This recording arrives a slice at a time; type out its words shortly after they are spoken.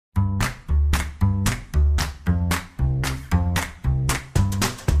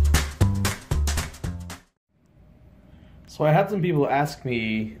So I had some people ask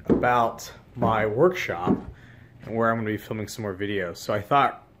me about my workshop and where I'm going to be filming some more videos. So I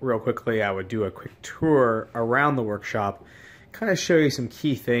thought real quickly I would do a quick tour around the workshop, kind of show you some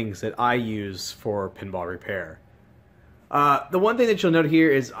key things that I use for pinball repair. The one thing that you'll note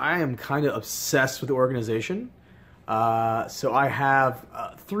here is I am kind of obsessed with the organization. So I have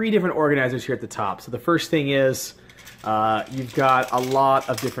 3 different organizers here at the top. So the first thing is you've got a lot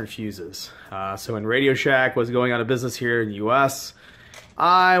of different fuses. So when Radio Shack was going out of business here in the US,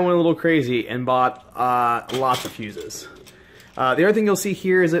 I went a little crazy and bought lots of fuses. The other thing you'll see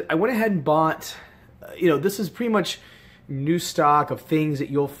here is that I went ahead and bought, this is pretty much new stock of things that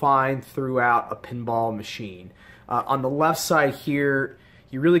you'll find throughout a pinball machine. On the left side here,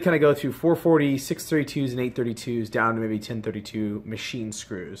 you really kind of go through 440, 632s, and 832s down to maybe 1032 machine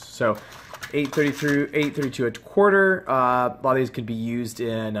screws. So 832 a quarter. A lot of these could be used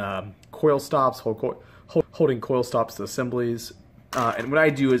in coil stops, holding coil stops to assemblies. And what I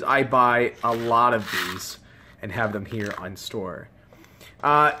do is I buy a lot of these and have them here on store.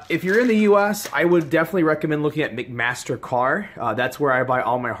 If you're in the US, I would definitely recommend looking at McMaster Car. That's where I buy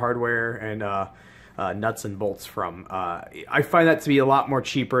all my hardware and nuts and bolts from. I find that to be a lot more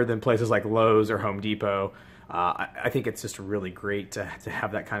cheaper than places like Lowe's or Home Depot. I think it's just really great to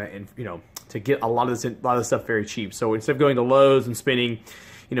have that kind of, to get a lot of this stuff very cheap. So instead of going to Lowe's and spending,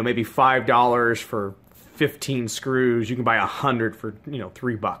 maybe $5 for 15 screws, you can buy 100 for,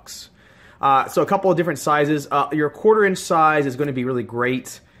 $3. So a couple of different sizes. Your 1/4-inch size is going to be really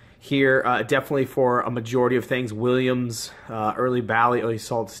great here, definitely for a majority of things. Williams, early Bally, early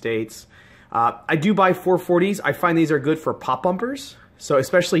solid states. I do buy 440s. I find these are good for pop bumpers. So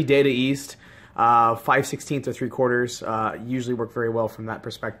especially Data East, 5/16 or 3/4 usually work very well from that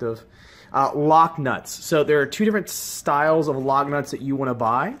perspective. Lock nuts. So there are 2 different styles of lock nuts that you want to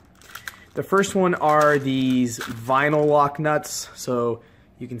buy. The first one are these vinyl lock nuts. So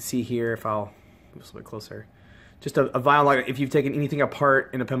you can see here, if I'll move a little bit closer, just a vinyl lock. If you've taken anything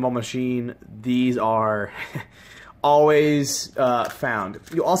apart in a pinball machine, these are always found.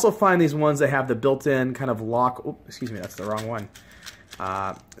 You'll also find these ones that have the built-in kind of lock, oh, excuse me, that's the wrong one.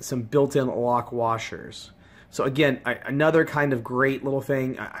 Some built-in lock washers. So again, another kind of great little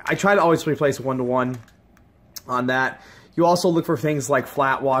thing. I try to always replace 1-to-1 on that. You also look for things like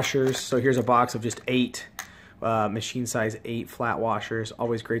flat washers. So here's a box of just 8, machine size 8 flat washers.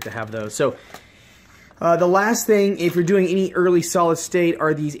 Always great to have those. So the last thing, if you're doing any early solid state,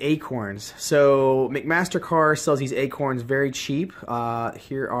 are these acorns. So McMaster Car sells these acorns very cheap.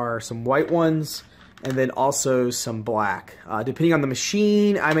 Here are some white ones, and then also some black. Depending on the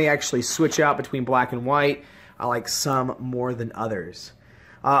machine, I may actually switch out between black and white. I like some more than others.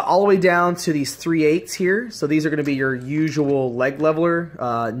 All the way down to these 3/8 here. So these are going to be your usual leg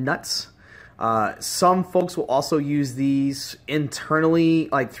leveler nuts. Some folks will also use these internally,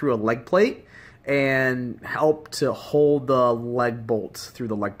 like through a leg plate, and help to hold the leg bolts through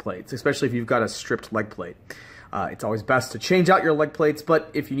the leg plates, especially if you've got a stripped leg plate. It's always best to change out your leg plates,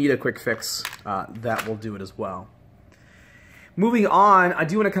 but if you need a quick fix, that will do it as well. Moving on, I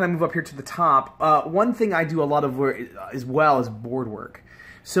do want to kind of move up here to the top. One thing I do a lot of work as well is board work.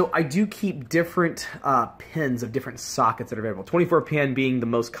 So I do keep different pins of different sockets that are available. 24 pin being the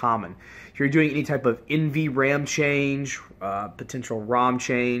most common. If you're doing any type of NV RAM change, potential ROM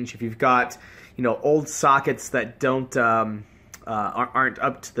change, if you've got old sockets that don't aren't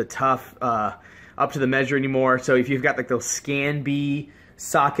up to the measure anymore. So if you've got like those Scan B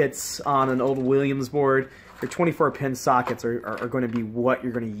sockets on an old Williams board, your 24 pin sockets are going to be what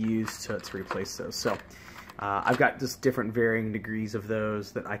you're going to use to replace those. So I've got just different varying degrees of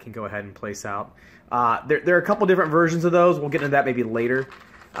those that I can go ahead and place out. There are a couple different versions of those. We'll get into that maybe later.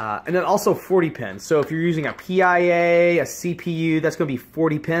 And then also 40 pins. So if you're using a PIA, a CPU, that's going to be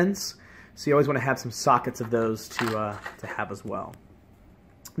 40 pins. So you always want to have some sockets of those to have as well.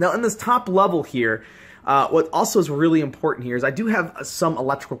 Now in this top level here, what also is really important here is I do have some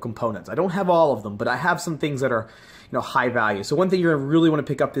electrical components. I don't have all of them, but I have some things that are high value. So one thing you're going to really want to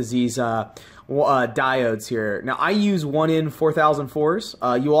pick up is these diodes here. Now I use 1N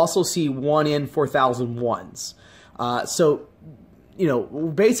 4004s. You also see 1N 4001s. So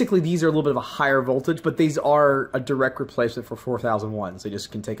basically these are a little bit of a higher voltage, but these are a direct replacement for 4001s. They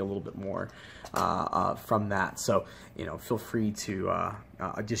just can take a little bit more from that. So, feel free to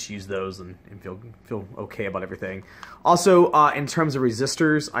just use those and feel okay about everything. Also, in terms of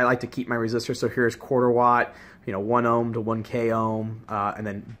resistors, I like to keep my resistors. So here's 1/4 watt, 1 ohm to 1K ohm, and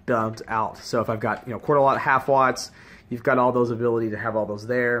then bumped out. So if I've got 1/4 watt, half watts, you've got all those ability to have all those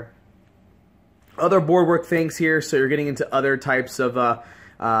there. Other board work things here, so you're getting into other types of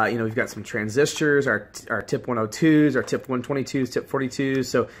We've got some transistors, our tip 102s, our tip 122s, tip 42s.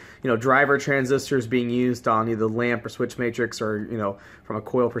 So, driver transistors being used on either lamp or switch matrix, or, from a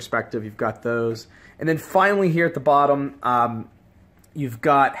coil perspective, you've got those. And then finally here at the bottom, you've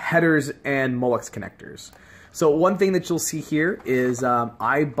got headers and Molex connectors. So one thing that you'll see here is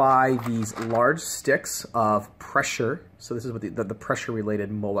I buy these large sticks of pressure. So this is what the pressure-related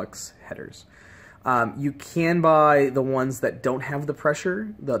Molex headers. You can buy the ones that don't have the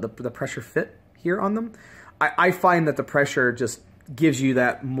pressure, the pressure fit here on them. I find that the pressure just gives you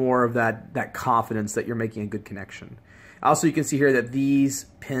more of that confidence that you're making a good connection. Also, you can see here that these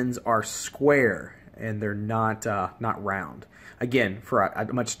pins are square and they're not round. Again, for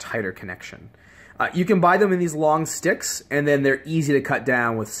a much tighter connection. You can buy them in these long sticks, and then they're easy to cut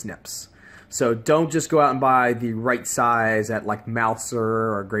down with snips. So don't just go out and buy the right size at like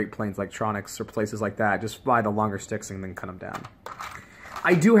Mouser or Great Plains Electronics or places like that. Just buy the longer sticks and then cut them down.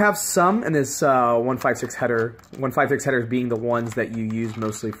 I do have some in this 156 header. 156 headers being the ones that you use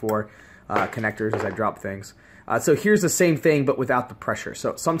mostly for connectors as I drop things. So here's the same thing, but without the pressure.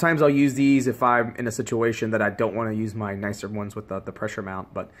 So sometimes I'll use these if I'm in a situation that I don't want to use my nicer ones with the pressure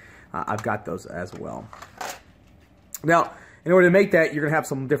mount, but I've got those as well. Now, in order to make that, you're going to have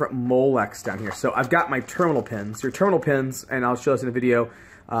some different Molex down here. So I've got my terminal pins. Your terminal pins, and I'll show this in a video,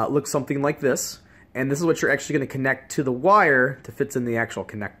 look something like this. And this is what you're actually going to connect to the wire to fit in the actual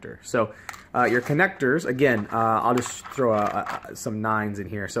connector. So your connectors, again, I'll just throw some 9s in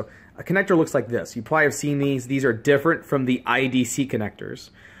here. So a connector looks like this. You probably have seen these. These are different from the IDC connectors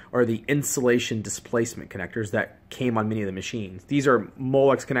or the insulation displacement connectors that came on many of the machines. These are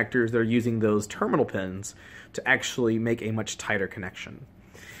Molex connectors that are using those terminal pins to actually make a much tighter connection.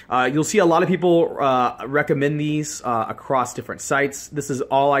 You'll see a lot of people recommend these across different sites. This is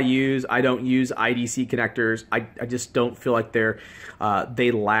all I use. I don't use IDC connectors. I just don't feel like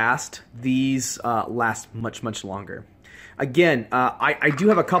they last. These last much longer. Again, I do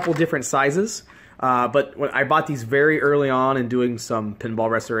have a couple different sizes, but when I bought these very early on in doing some pinball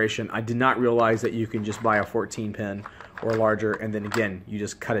restoration, I did not realize that you can just buy a 14 pin or larger, and then again, you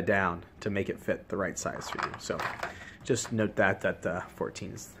just cut it down to make it fit the right size for you. So just note that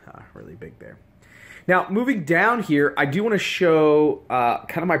 14 is really big there. Now, moving down here, I do want to show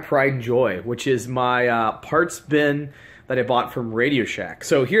kind of my pride and joy, which is my parts bin that I bought from Radio Shack.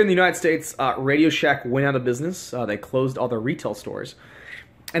 So here in the United States, Radio Shack went out of business. They closed all their retail stores.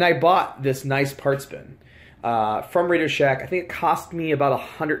 And I bought this nice parts bin from Radio Shack. I think it cost me about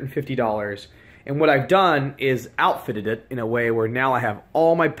 $150. And what I've done is outfitted it in a way where now I have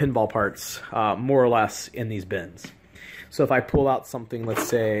all my pinball parts more or less in these bins. So if I pull out something, let's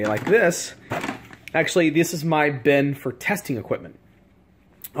say like this, actually this is my bin for testing equipment.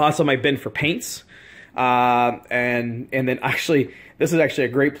 Also my bin for paints. And then actually, this is actually a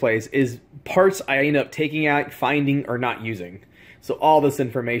great place, is parts I end up taking out, finding, or not using. So all this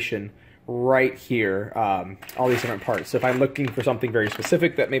information right here, all these different parts. So if I'm looking for something very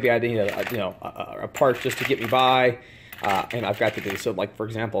specific that maybe I need a part just to get me by, and I've got to do, so like for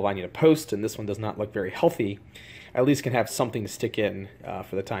example, if I need a post and this one does not look very healthy, I at least can have something to stick in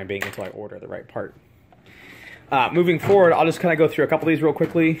for the time being until I order the right part. Moving forward, I'll just kind of go through a couple of these real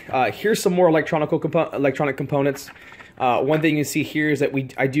quickly. Here's some more electronic components. One thing you see here is that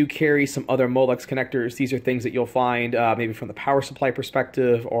I do carry some other Molex connectors. These are things that you'll find maybe from the power supply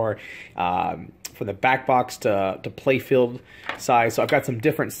perspective or from the back box to playfield size. So I've got some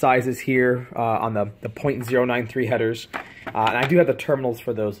different sizes here on the .093 headers. And I do have the terminals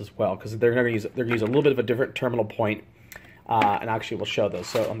for those as well, because they're going to use a little bit of a different terminal point. And actually we'll show those.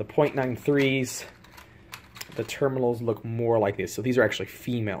 So on the .93s, the terminals look more like this. So these are actually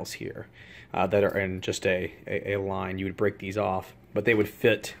females here that are in just a line. You would break these off, but they would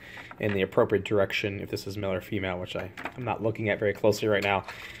fit in the appropriate direction if this is male or female, which I'm not looking at very closely right now.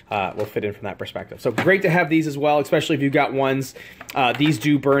 Will fit in from that perspective. So great to have these as well, especially if you've got ones. These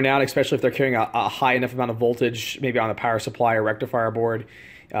do burn out, especially if they're carrying a high enough amount of voltage, maybe on a power supply or rectifier board.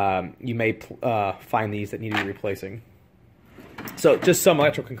 You may find these that need to be replacing. So just some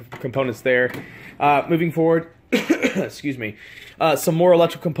electrical components there. Moving forward, excuse me, some more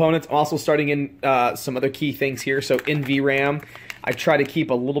electrical components. I'm also starting in some other key things here. So NVRAM, I try to keep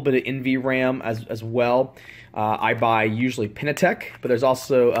a little bit of NVRAM as well. I buy usually Pinatech, but there's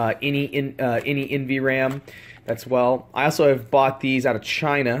also any NVRAM as well. I also have bought these out of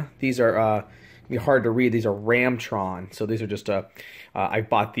China. These are hard to read. These are Ramtron. So these are just I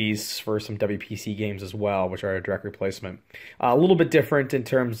bought these for some WPC games as well, which are a direct replacement. A little bit different in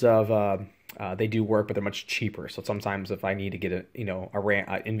terms of they do work, but they're much cheaper. So sometimes if I need to get a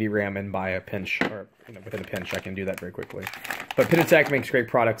NVRAM in by a pinch or within a pinch, I can do that very quickly. But Pinatech makes great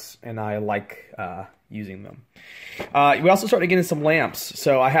products, and I like using them. We also started getting some lamps.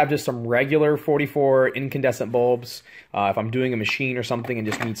 So I have just some regular 44 incandescent bulbs. If I'm doing a machine or something and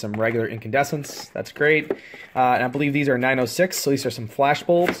just need some regular incandescents, that's great. And I believe these are 906, so these are some flash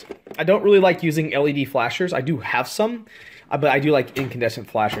bulbs. I don't really like using LED flashers. I do have some, but I do like incandescent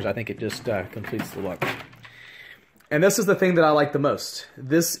flashers. I think it just completes the look. And this is the thing that I like the most.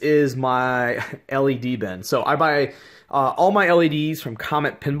 This is my LED bin. So I buy all my LEDs from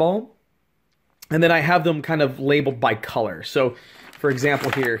Comet Pinball, and then I have them kind of labeled by color. So, for example,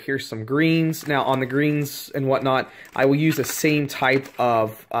 here's some greens. Now, on the greens and whatnot, I will use the same type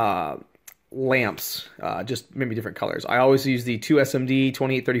of lamps, just maybe different colors. I always use the 2SMD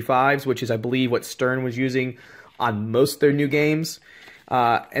 2835s, which is, I believe, what Stern was using on most of their new games.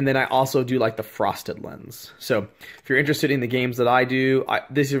 And then I also do like the frosted lens. So if you're interested in the games that I do,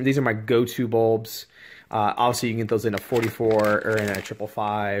 these are my go-to bulbs. Obviously, you can get those in a 44 or in a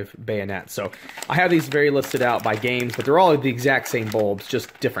 555 bayonet. So I have these very listed out by games, but they're all the exact same bulbs,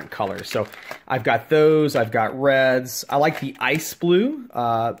 just different colors. So I've got those. I've got reds. I like the ice blue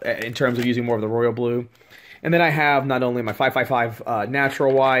in terms of using more of the royal blue. And then I have not only my 555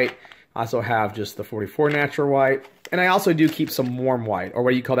 natural white, I also have just the 44 natural white. And I also do keep some warm white, or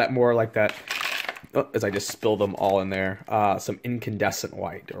what do you call that, more like that, as I just spilled them all in there, some incandescent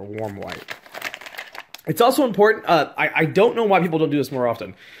white or warm white. It's also important, I don't know why people don't do this more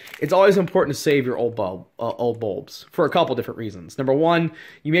often. It's always important to save your old bulbs for a couple different reasons. Number one,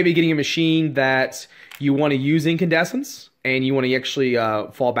 you may be getting a machine that you want to use incandescents, and you want to actually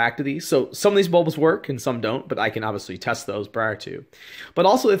fall back to these. So some of these bulbs work and some don't, but I can obviously test those prior to. But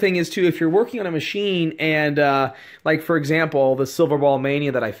also the thing is too, if you're working on a machine and like for example, the Silver Ball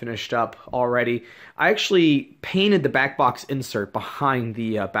Mania that I finished up already, I actually painted the back box insert behind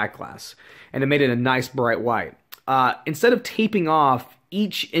the back glass, and it made it a nice bright white. Instead of taping off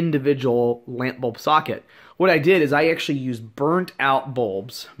each individual lamp bulb socket, what I did is I actually used burnt out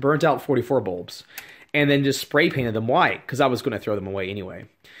bulbs, burnt out 44 bulbs, and then just spray painted them white because I was going to throw them away anyway.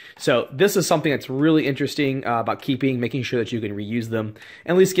 So this is something that's really interesting about making sure that you can reuse them,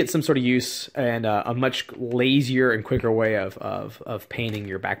 and at least get some sort of use, and a much lazier and quicker way of painting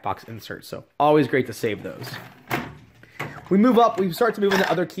your back box inserts. So always great to save those. We move up, we start to move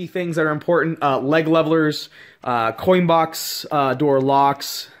into other key things that are important. Leg levelers, coin box door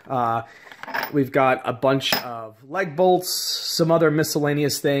locks. We've got a bunch of leg bolts, some other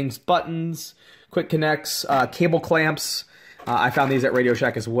miscellaneous things, buttons, quick connects, cable clamps. I found these at Radio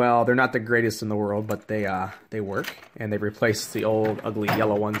Shack as well. They're not the greatest in the world, but they work, and they replace the old ugly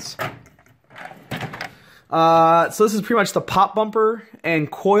yellow ones. So this is pretty much the pop bumper and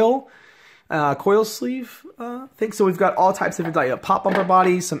coil sleeve thing. So we've got all types of pop bumper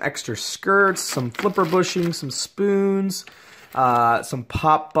bodies, some extra skirts, some flipper bushing, some spoons, some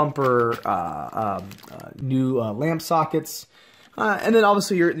pop bumper new lamp sockets. And then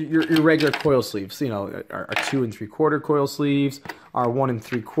obviously your regular coil sleeves, you know, our 2 3/4 coil sleeves, our 1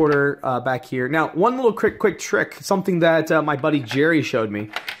 3/4 back here. Now, one little quick trick, something that my buddy Jerry showed me,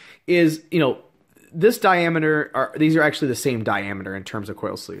 is, you know, this diameter, these are actually the same diameter in terms of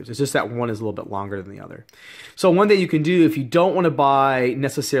coil sleeves. It's just that one is a little bit longer than the other. So one thing you can do, if you don't want to buy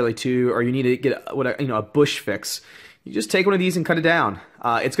necessarily 2, or you need to get a bush fix, you just take one of these and cut it down.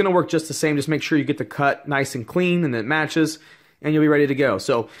 It's going to work just the same. Just make sure you get the cut nice and clean and it matches, and you'll be ready to go.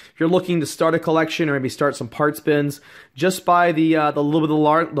 So if you're looking to start a collection or maybe start some parts bins, just buy the little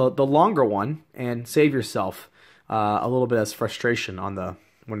bit the longer one and save yourself a little bit of frustration on the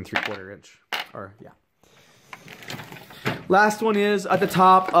 1 3/4 inch. Or yeah. Last one is at the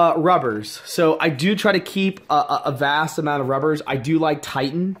top, rubbers. So I do try to keep a vast amount of rubbers. I do like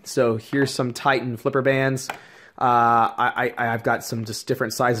Titan. So here's some Titan flipper bands. I've got some just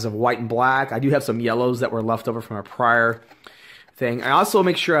different sizes of white and black. I do have some yellows that were left over from a prior thing. I also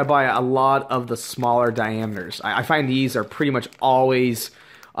make sure I buy a lot of the smaller diameters. I find these are pretty much always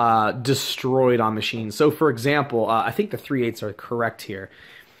destroyed on machines. So for example, I think the 3/8 are correct here.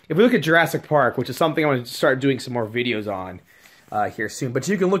 If we look at Jurassic Park, which is something I'm going to start doing some more videos on here soon, but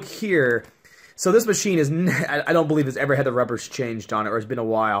you can look here. So this machine is, I don't believe it's ever had the rubbers changed on it, or it's been a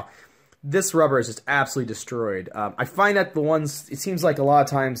while. This rubber is just absolutely destroyed. I find that the ones, it seems like a lot of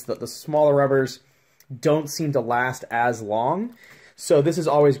times the smaller rubbers don't seem to last as long. So this is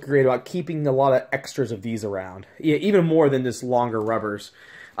always great about keeping a lot of extras of these around, even more than just longer rubbers.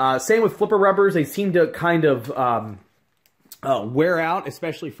 Same with flipper rubbers. They seem to kind of wear out,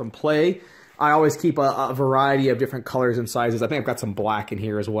 especially from play. I always keep a variety of different colors and sizes. I think I've got some black in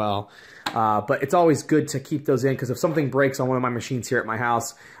here as well. But it's always good to keep those in, because if something breaks on one of my machines here at my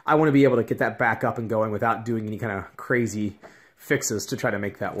house, I want to be able to get that back up and going without doing any kind of crazy fixes to try to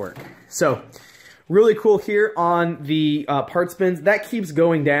make that work. So really cool here on the parts bins. That keeps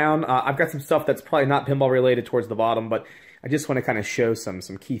going down. I've got some stuff that's probably not pinball related towards the bottom, but I just want to kind of show some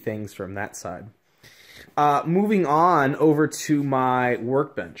key things from that side. Moving on over to my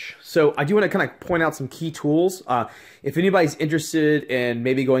workbench. So I do want to kind of point out some key tools. If anybody's interested in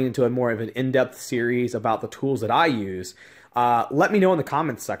maybe going into a more of an in-depth series about the tools that I use, let me know in the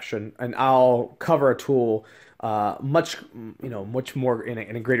comments section, and I'll cover a tool much more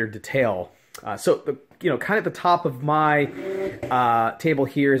in a greater detail. So kind of at the top of my table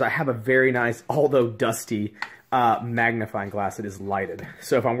here is I have a very nice, although dusty, magnifying glass that is lighted.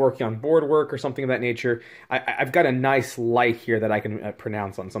 So if I'm working on board work or something of that nature, I've got a nice light here that I can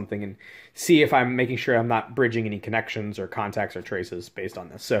pronounce on something and see if I'm making sure I'm not bridging any connections or contacts or traces based on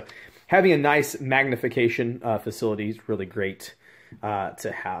this. So having a nice magnification facility is really great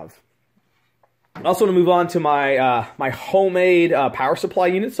to have. I also want to move on to my my homemade power supply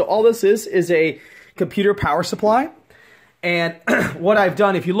unit. So all this is a computer power supply. And what I've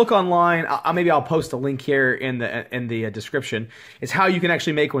done, if you look online, maybe I'll post a link here in the description, is how you can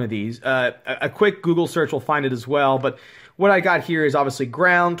actually make one of these. A quick Google search will find it as well. But what I got here is obviously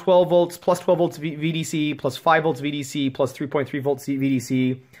ground, 12 volts, plus 12 volts VDC, plus 5 volts VDC, plus 3.3 volts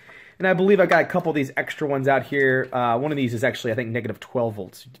VDC. And I believe I got a couple of these extra ones out here. One of these is actually, I think, negative 12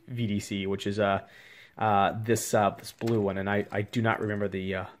 volts VDC, which is this blue one, and I do not remember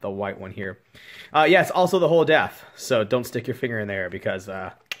the white one here. Yes, also the whole death. So don't stick your finger in there because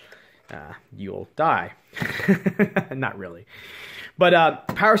you'll die. Not really. But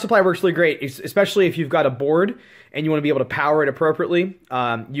power supply works really great, especially if you've got a board and you want to be able to power it appropriately.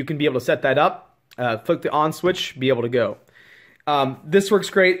 You can be able to set that up, flick the on switch, be able to go. This works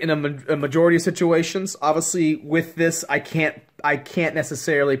great in a majority of situations. Obviously, with this, I can't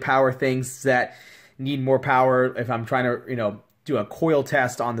necessarily power things that need more power. If I'm trying to, do a coil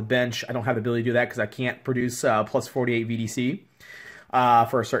test on the bench, I don't have the ability to do that because I can't produce plus 48 VDC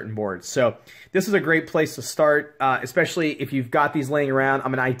for a certain board. So this is a great place to start, especially if you've got these laying around.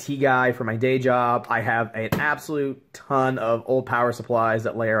 I'm an IT guy for my day job. I have an absolute ton of old power supplies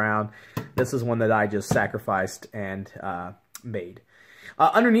that lay around. This is one that I just sacrificed and made.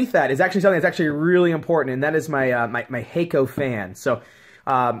 Underneath that is actually something that's actually really important, and that is my my Heiko fan. So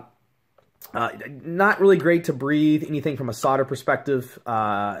not really great to breathe anything from a solder perspective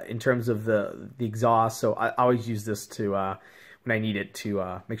in terms of the exhaust. So I always use this to when I need it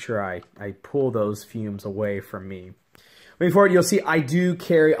to make sure I pull those fumes away from me. Moving forward, you'll see I do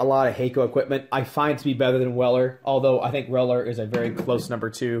carry a lot of Heiko equipment. I find it to be better than Weller, although I think Weller is a very close number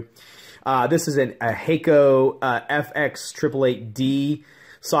 2. This is a Heiko FX888D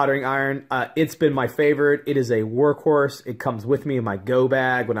soldering iron. It's been my favorite. It is a workhorse. It comes with me in my go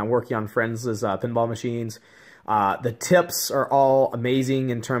bag when I'm working on friends' pinball machines. The tips are all amazing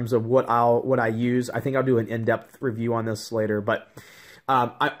in terms of what I use. I think I'll do an in-depth review on this later, but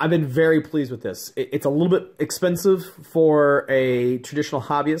I've been very pleased with this. It's a little bit expensive for a traditional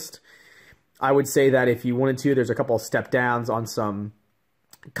hobbyist. I would say that if you wanted to, there's a couple of step downs on some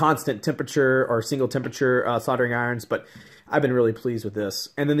constant temperature or single temperature soldering irons, but I've been really pleased with this.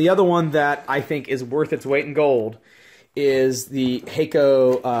 And then the other one that I think is worth its weight in gold is the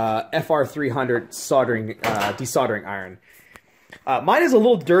Heiko FR300 desoldering iron. Mine is a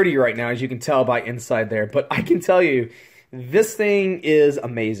little dirty right now, as you can tell by inside there, but I can tell you this thing is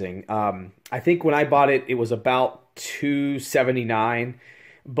amazing. I think when I bought it, it was about $279.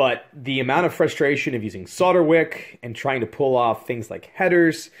 But the amount of frustration of using solder wick and trying to pull off things like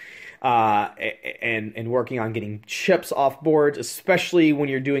headers and working on getting chips off boards, especially when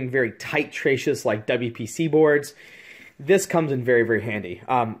you're doing very tight traces like WPC boards, this comes in very, very handy.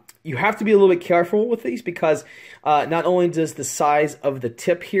 You have to be a little bit careful with these because not only does the size of the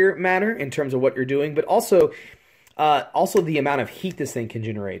tip here matter in terms of what you're doing, but also the amount of heat this thing can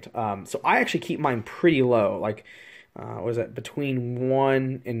generate. So I actually keep mine pretty low, like what is that, between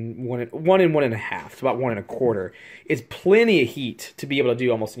 1 and 1.5, so about 1 1/4. It's plenty of heat to be able to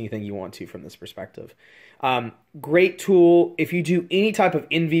do almost anything you want to from this perspective. Great tool if you do any type of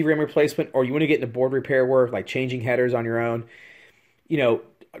NV rim replacement or you want to get into board repair work, like changing headers on your own.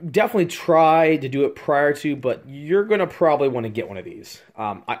 Definitely try to do it prior to, but you're going to probably want to get one of these.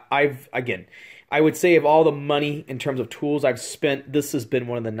 I would say of all the money in terms of tools I've spent, this has been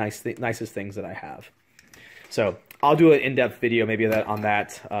one of the nicest things that I have. So I'll do an in-depth video maybe on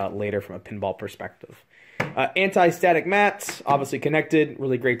that later from a pinball perspective. Anti-static mats, obviously connected,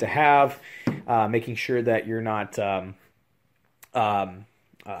 really great to have. Making sure that you're not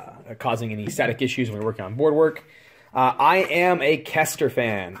causing any static issues when you're working on board work. I am a Kester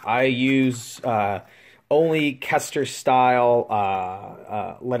fan. I use only Kester style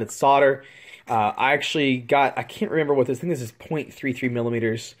leaded solder. I actually got, I can't remember what this, I think this is 0.33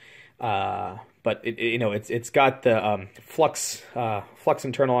 millimeters. But it's got the flux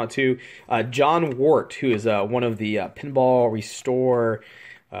internal on it too. John Wart, who is one of the Pinball Restore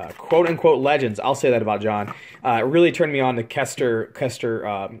quote unquote legends, I'll say that about John, really turned me on to Kester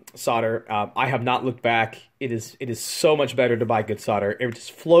solder. I have not looked back. It is so much better to buy good solder. It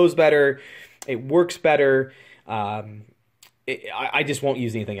just flows better. It works better. I just won't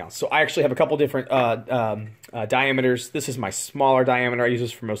use anything else. So I actually have a couple different diameters. This is my smaller diameter. I use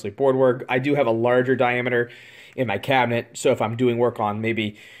this for mostly board work. I do have a larger diameter in my cabinet. So if I'm doing work on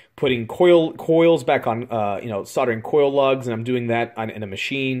maybe putting coils back on, soldering coil lugs, and I'm doing that in a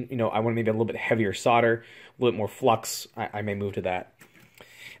machine, I want maybe a little bit heavier solder, a little bit more flux, I may move to that.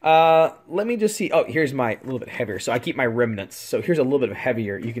 Let me just see. Oh, here's my little bit heavier. So I keep my remnants. So here's a little bit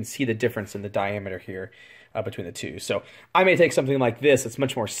heavier. You can see the difference in the diameter here between the two. So I may take something like this. It's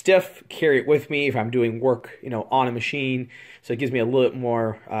much more stiff. Carry it with me if I'm doing work, on a machine. So it gives me a little bit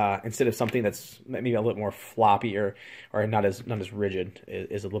more instead of something that's maybe a little more floppy or not as rigid.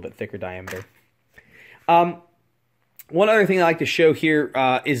 Is a little bit thicker diameter. One other thing I like to show here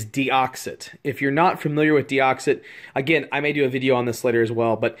is deoxit. If you're not familiar with deoxit, again, I may do a video on this later as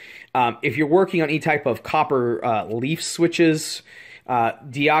well, but if you're working on any type of copper leaf switches,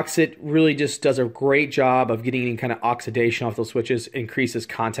 deoxit really just does a great job of getting any kind of oxidation off those switches, increases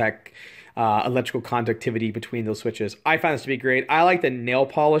electrical conductivity between those switches. I find this to be great. I like the nail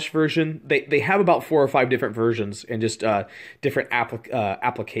polish version. They have about 4 or 5 different versions and just different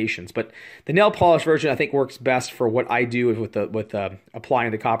applications. But the nail polish version I think works best for what I do with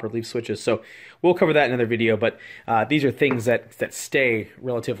applying the copper leaf switches. So we'll cover that in another video. But these are things that stay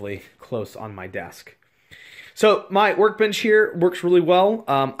relatively close on my desk. So my workbench here works really well.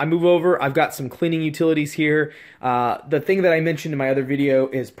 I move over, I've got some cleaning utilities here. The thing that I mentioned in my other video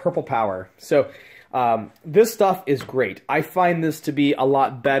is Purple Power. So this stuff is great. I find this to be a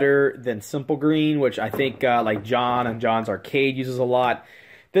lot better than Simple Green, which I think like John and John's Arcade uses a lot.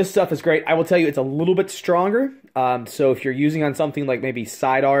 This stuff is great. I will tell you it's a little bit stronger. So if you're using on something like maybe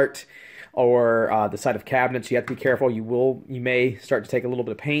side art or the side of cabinets, you have to be careful. You may start to take a little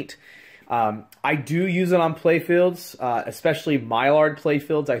bit of paint. I do use it on playfields, especially Mylar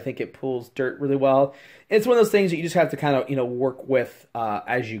playfields. I think it pulls dirt really well. It's one of those things that you just have to kind of, work with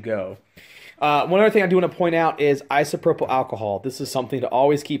as you go. One other thing I do want to point out is isopropyl alcohol. This is something to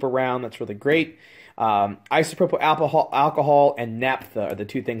always keep around. That's really great. Isopropyl alcohol and naphtha are the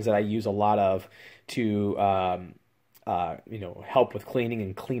two things that I use a lot of to, help with cleaning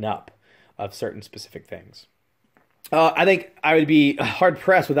and clean up of certain specific things. I think I would be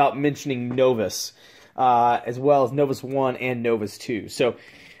hard-pressed without mentioning Novus, as well as Novus 1 and Novus 2. So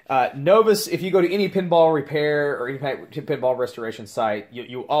Novus, if you go to any pinball repair or any pinball restoration site,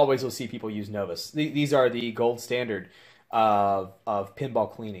 you always will see people use Novus. These are the gold standard of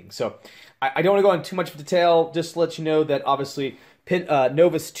pinball cleaning. So I don't want to go into too much detail, just to let you know that obviously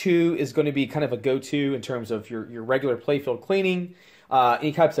Novus 2 is going to be kind of a go-to in terms of your regular playfield cleaning.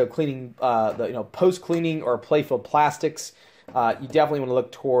 Any types of cleaning, post cleaning or playfield plastics, you definitely want to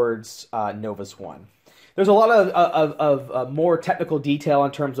look towards Novus 1. There's a lot of more technical detail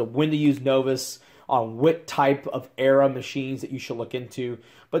in terms of when to use Novus, on what type of era machines that you should look into,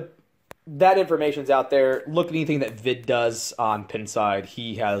 but that information's out there. Look at anything that Vid does on Pinside.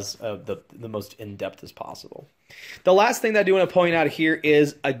 He has the most in-depth as possible. The last thing that I do want to point out here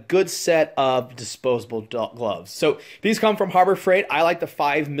is a good set of disposable gloves. So these come from Harbor Freight. I like the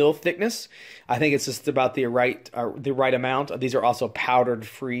 5 mil thickness. I think it's just about the right amount. These are also powdered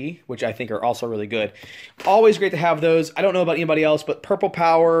free, which I think are also really good. Always great to have those. I don't know about anybody else, but Purple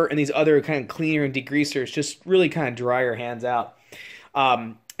Power and these other kind of cleaner and degreasers just really kind of dry your hands out.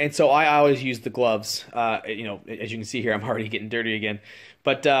 And so I always use the gloves. As you can see here, I'm already getting dirty again.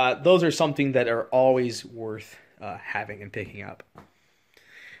 But those are something that are always worth having and picking up.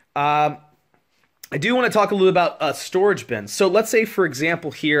 I do want to talk a little about storage bins. So let's say, for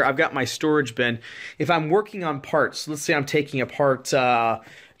example, here I've got my storage bin. If I'm working on parts, let's say I'm taking apart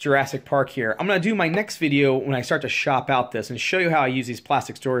Jurassic Park here. I'm going to do my next video when I start to shop out this and show you how I use these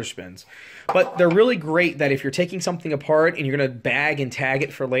plastic storage bins. But they're really great that if you're taking something apart and you're going to bag and tag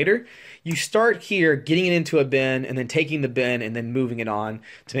it for later, you start here getting it into a bin and then taking the bin and then moving it on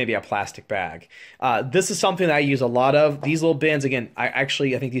to maybe a plastic bag. This is something that I use a lot of. These little bins, again, I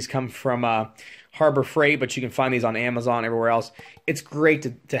think these come from Harbor Freight, but you can find these on Amazon, everywhere else. It's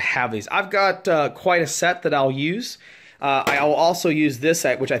great to have these. I've got quite a set that I'll use. I will also use this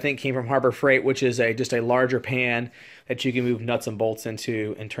set, which I think came from Harbor Freight, which is just a larger pan that you can move nuts and bolts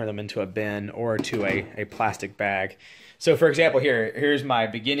into and turn them into a bin or to a plastic bag. So for example, here's my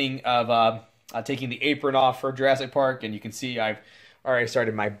beginning of taking the apron off for Jurassic Park, and you can see I've already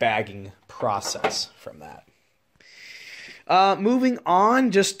started my bagging process from that. Moving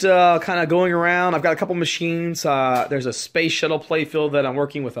on, just kind of going around, I've got a couple machines. There's a space shuttle playfield that I'm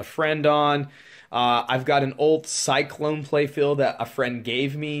working with a friend on. I've got an old Cyclone playfield that a friend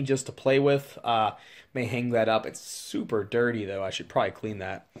gave me just to play with. May hang that up. It's super dirty, though. I should probably clean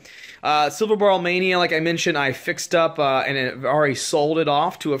that. Silver Ball Mania, like I mentioned, I fixed up and I've already sold it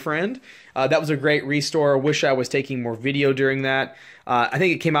off to a friend. That was a great restore. Wish I was taking more video during that. I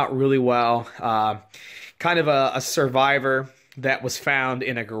think it came out really well. Kind of a survivor that was found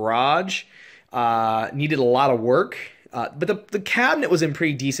in a garage. Needed a lot of work. But the cabinet was in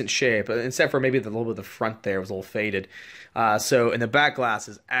pretty decent shape, except for maybe the little bit of the front there was a little faded. And the back glass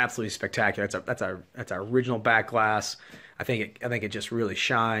is absolutely spectacular. That's our original back glass. I think it just really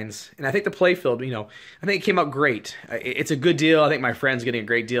shines. And I think the playfield, I think it came out great. It's a good deal. I think my friend's getting a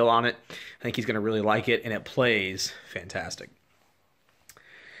great deal on it. I think he's going to really like it, and it plays fantastic.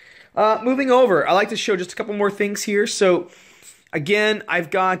 Moving over, I like to show just a couple more things here. So, again, I've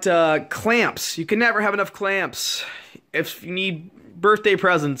got clamps. You can never have enough clamps. If you need birthday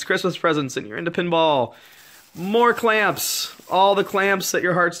presents, Christmas presents, and you're into pinball, more clamps. All the clamps that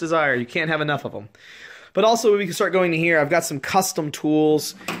your heart's desire. You can't have enough of them. But also, we can start going to here. I've got some custom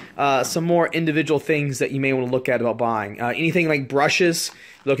tools, some more individual things that you may want to look at about buying. Anything like brushes,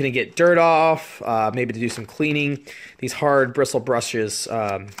 looking to get dirt off, maybe to do some cleaning. These hard bristle brushes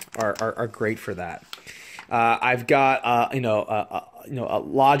are great for that. I've got a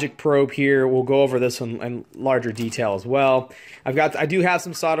logic probe here. We'll go over this in larger detail as well. I do have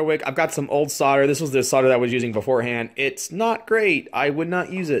some solder wick. I've got some old solder. This was the solder that I was using beforehand. It's not great. I would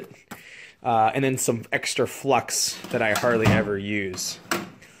not use it. And then some extra flux that I hardly ever use.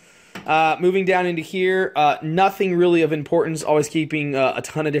 Moving down into here, nothing really of importance. Always keeping a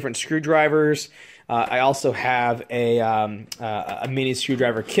ton of different screwdrivers. I also have a mini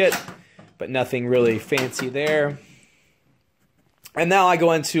screwdriver kit, but nothing really fancy there. And now I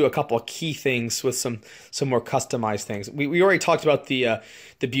go into a couple of key things with some more customized things. We already talked about the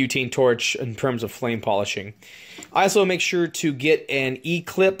butane torch in terms of flame polishing. I also make sure to get an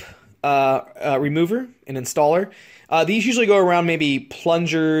E-clip remover, an installer. These usually go around maybe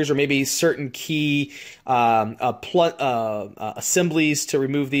plungers or maybe certain key assemblies to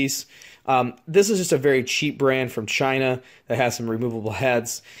remove these. This is just a very cheap brand from China that has some removable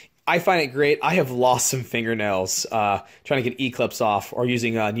heads. I find it great. I have lost some fingernails trying to get E-clips off or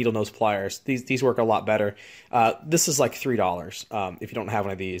using needle nose pliers. These work a lot better. This is like $3. If you don't have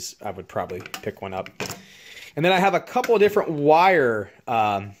one of these, I would probably pick one up. And then I have a couple of different wire,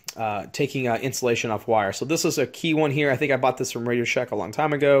 taking insulation off wire. So this is a key one here. I think I bought this from Radio Shack a long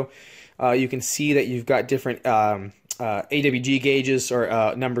time ago. You can see that you've got different AWG gauges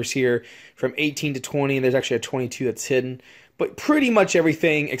or numbers here from 18 to 20. There's actually a 22 that's hidden. But pretty much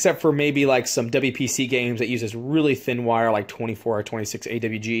everything, except for maybe like some WPC games that uses really thin wire, like 24 or 26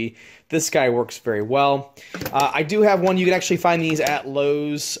 AWG. This guy works very well. I do have one. You can actually find these at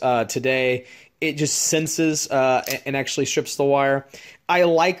Lowe's today. It just senses and actually strips the wire. I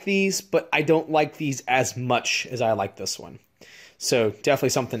like these, but I don't like these as much as I like this one. So definitely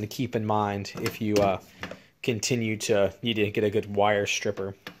something to keep in mind if you continue to need to get a good wire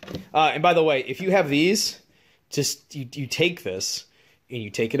stripper. And by the way, if you have these, just you take this and you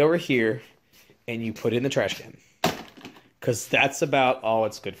take it over here and you put it in the trash can, because that's about all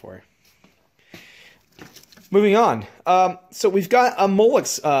it's good for. Moving on, so we've got a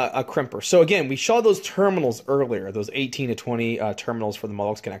Molex crimper. So again, we saw those terminals earlier, those 18 to 20 terminals for the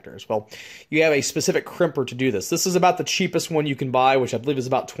Molex connectors. Well, you have a specific crimper to do this. This is about the cheapest one you can buy, which I believe is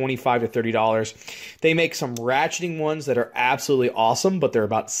about $25 to $30. They make some ratcheting ones that are absolutely awesome, but they're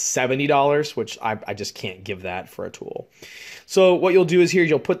about $70, which I just can't give that for a tool. So what you'll do is here,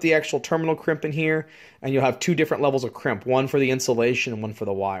 you'll put the actual terminal crimp in here, and you'll have two different levels of crimp, one for the insulation and one for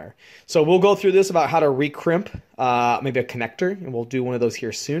the wire. So we'll go through this about how to recrimp maybe a connector, and we'll do one of those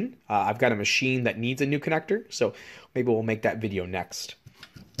here soon. I've got a machine that needs a new connector, so maybe we'll make that video next.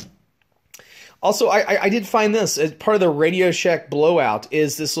 Also, I did find this as part of the Radio Shack blowout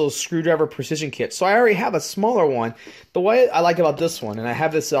is this little screwdriver precision kit. So I already have a smaller one. The way I like about this one, and I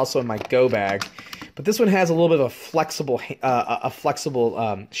have this also in my go bag, but this one has a little bit of a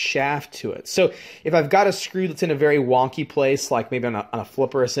flexible shaft to it. So if I've got a screw that's in a very wonky place, like maybe on a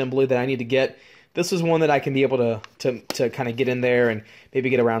flipper assembly that I need to get, this is one that I can be able to kind of get in there and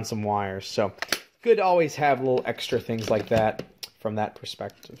maybe get around some wires. So good to always have little extra things like that from that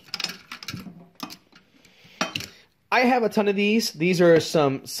perspective. I have a ton of these. These are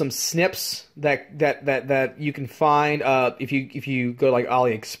some snips that you can find if you go to like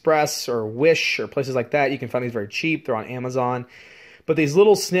AliExpress or Wish or places like that. You can find these very cheap. They're on Amazon. But these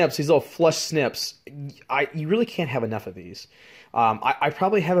little snips, these little flush snips, you really can't have enough of these. I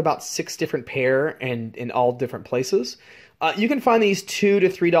probably have about 6 different pair and in all different places. You can find these $2 to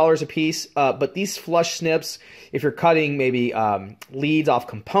 $3 a piece, but these flush snips, if you're cutting maybe leads off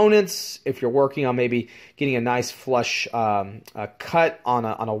components, if you're working on maybe getting a nice flush cut on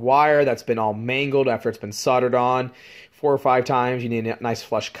a wire that's been all mangled after it's been soldered on 4 or 5 times, you need a nice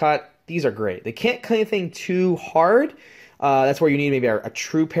flush cut. These are great. They can't cut anything too hard. That's where you need maybe a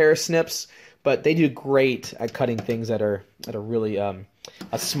true pair of snips, but they do great at cutting things that are really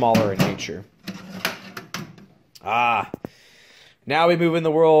smaller in nature. Now we move in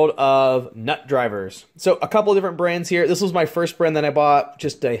the world of nut drivers. So a couple of different brands here. This was my first brand that I bought,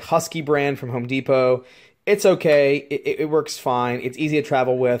 just a Husky brand from Home Depot. It's okay. It works fine. It's easy to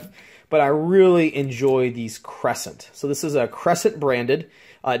travel with, but I really enjoy these Crescent. So this is a Crescent branded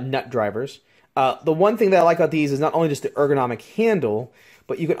nut drivers. The one thing that I like about these is not only just the ergonomic handle,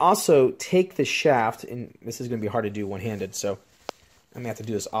 but you can also take the shaft, and this is going to be hard to do one-handed, so I'm going to have to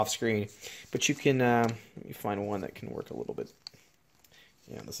do this off screen, but you can, let me find one that can work a little bit.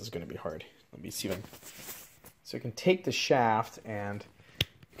 Yeah, this is going to be hard. Let me see if I can. So you can take the shaft and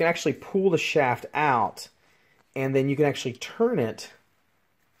you can actually pull the shaft out, and then you can actually turn it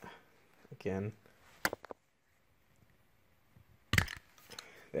again.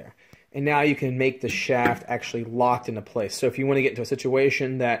 There. And now you can make the shaft actually locked into place. So if you want to get into a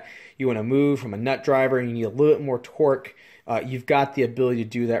situation that you want to move from a nut driver and you need a little bit more torque, you've got the ability to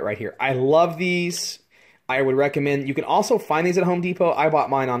do that right here. I love these. I would recommend, you can also find these at Home Depot. I bought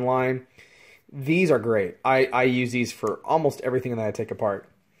mine online. These are great. I use these for almost everything that I take apart.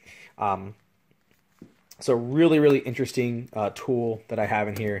 So really, really interesting tool that I have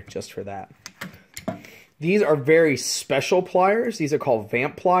in here just for that. These are very special pliers. These are called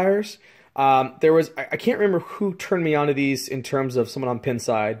vamp pliers. I can't remember who turned me onto these in terms of someone on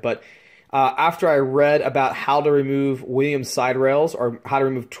Pinside, but after I read about how to remove Williams side rails or how to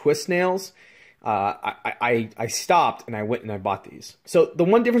remove twist nails, I stopped and I went and I bought these. So the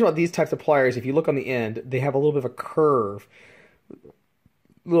one difference about these types of pliers, if you look on the end, they have a little bit of a curve,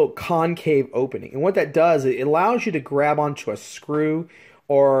 little concave opening. And what that does, it allows you to grab onto a screw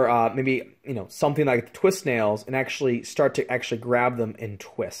or maybe something like the twist nails and actually start to actually grab them and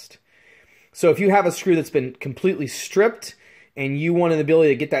twist. So if you have a screw that's been completely stripped and you want an ability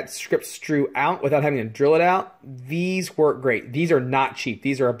to get that stripped screw out without having to drill it out, these work great. These are not cheap.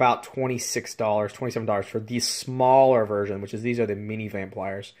 These are about $26, $27 for the smaller version, which is these are the mini vamp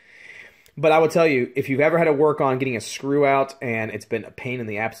pliers. But I will tell you, if you've ever had to work on getting a screw out and it's been a pain in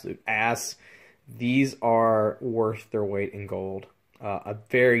the absolute ass, these are worth their weight in gold. A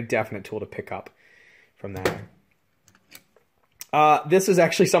very definite tool to pick up from that. This is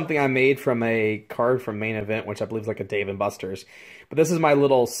actually something I made from a card from Main Event, which I believe is like a Dave & Buster's. But this is my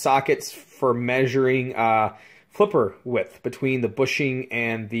little sockets for measuring flipper width between the bushing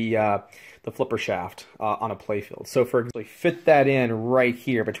and the flipper shaft on a playfield. So for example, fit that in right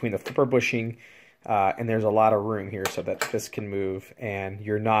here between the flipper bushing, and there's a lot of room here so that this can move and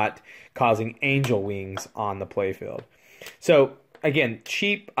you're not causing angel wings on the playfield. So again,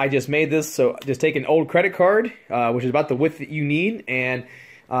 cheap. I just made this, so just take an old credit card, which is about the width that you need, and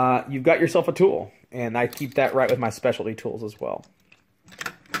you've got yourself a tool. And I keep that right with my specialty tools as well.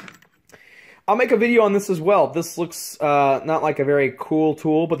 I'll make a video on this as well. This looks not like a very cool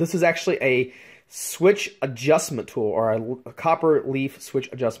tool, but this is actually a switch adjustment tool, or a copper leaf switch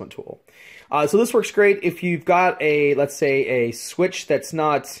adjustment tool. So this works great if you've got let's say a switch that's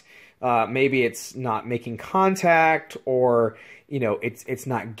not, maybe it's not making contact, or it's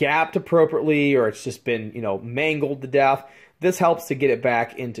not gapped appropriately, or it's just been mangled to death. This helps to get it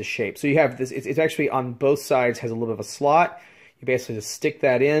back into shape. So you have this. It's actually on both sides, has a little bit of a slot. You basically just stick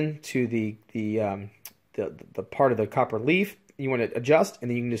that in to the part of the copper leaf you want to adjust, and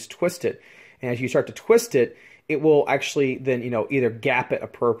then you can just twist it. And as you start to twist it, it will actually then either gap it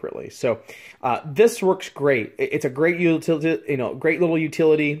appropriately. So this works great. It's a great utility, great little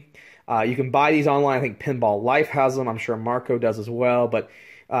utility. You can buy these online. I think Pinball Life has them. I'm sure Marco does as well. But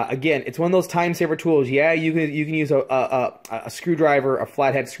again, it's one of those time saver tools. Yeah, you can use a screwdriver, a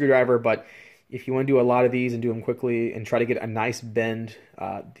flathead screwdriver, but if you want to do a lot of these and do them quickly and try to get a nice bend,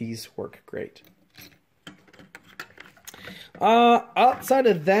 these work great. Outside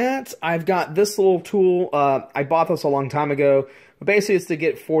of that, I've got this little tool. I bought this a long time ago. But basically, it's to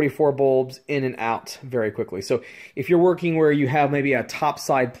get 44 bulbs in and out very quickly. So if you're working where you have maybe a top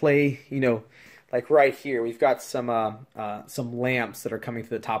side play, like right here, we've got some lamps that are coming to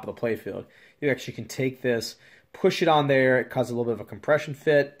the top of the playfield. You actually can take this, push it on there, it causes a little bit of a compression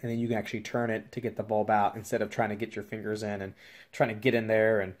fit, and then you can actually turn it to get the bulb out instead of trying to get your fingers in and trying to get in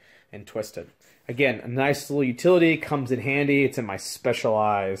there and twist it. Again, a nice little utility, comes in handy. It's in my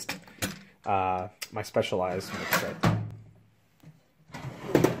specialized mixer.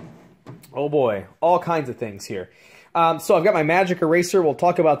 Oh boy, all kinds of things here. So I've got my magic eraser. We'll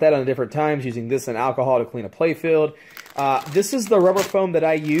talk about that on different times, using this and alcohol to clean a playfield. This is the rubber foam that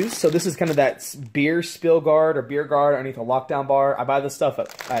I use. So this is kind of that beer spill guard or beer guard underneath a lockdown bar. I buy this stuff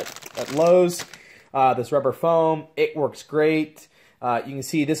at Lowe's. This rubber foam, it works great. You can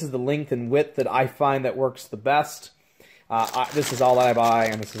see this is the length and width that I find that works the best. This is all that I buy,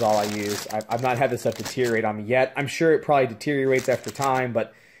 and this is all I use. I've not had this stuff deteriorate on me yet. I'm sure it probably deteriorates after time,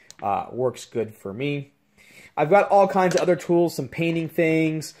 but works good for me. I've got all kinds of other tools, some painting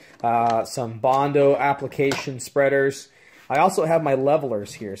things, some Bondo application spreaders. I also have my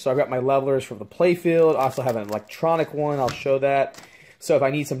levelers here. So I've got my levelers for the playfield. I also have an electronic one. I'll show that. So if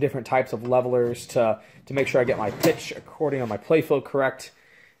I need some different types of levelers to make sure I get my pitch according on my playfield correct,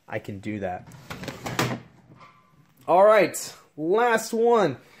 I can do that. All right, last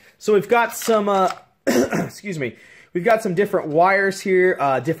one. So we've got some, excuse me, we've got some different wires here,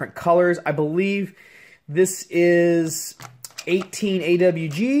 different colors. I believe this is 18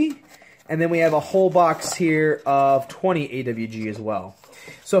 AWG, and then we have a whole box here of 20 AWG as well.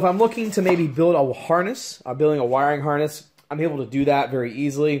 So if I'm looking to maybe build a harness, building a wiring harness, I'm able to do that very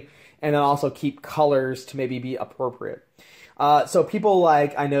easily, and then also keep colors to maybe be appropriate. So people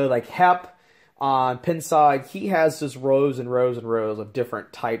like, I know like Hep on Pinside, he has just rows and rows and rows of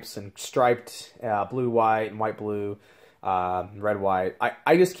different types and striped blue, white, and white, blue, red, white.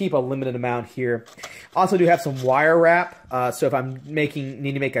 I just keep a limited amount here. Also do have some wire wrap. So if I'm need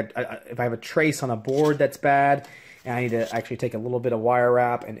to make if I have a trace on a board that's bad, and I need to actually take a little bit of wire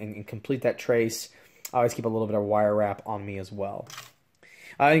wrap and complete that trace, I always keep a little bit of wire wrap on me as well.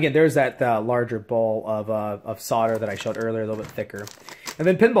 Again, there's that larger bowl of solder that I showed earlier, a little bit thicker. And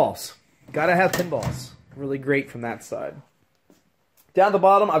then pinballs. Gotta have pinballs. Really great from that side. Down at the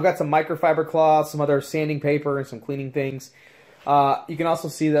bottom, I've got some microfiber cloths, some other sanding paper, and some cleaning things. You can also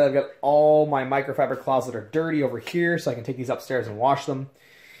see that I've got all my microfiber cloths that are dirty over here, so I can take these upstairs and wash them.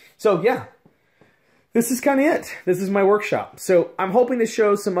 So yeah, this is kind of it. This is my workshop. So I'm hoping to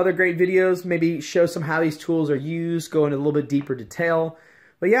show some other great videos, maybe show some how these tools are used, go into a little bit deeper detail.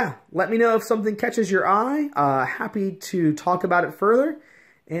 But yeah, let me know if something catches your eye. Happy to talk about it further.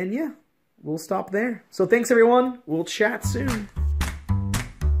 And yeah, we'll stop there. So thanks everyone. We'll chat soon.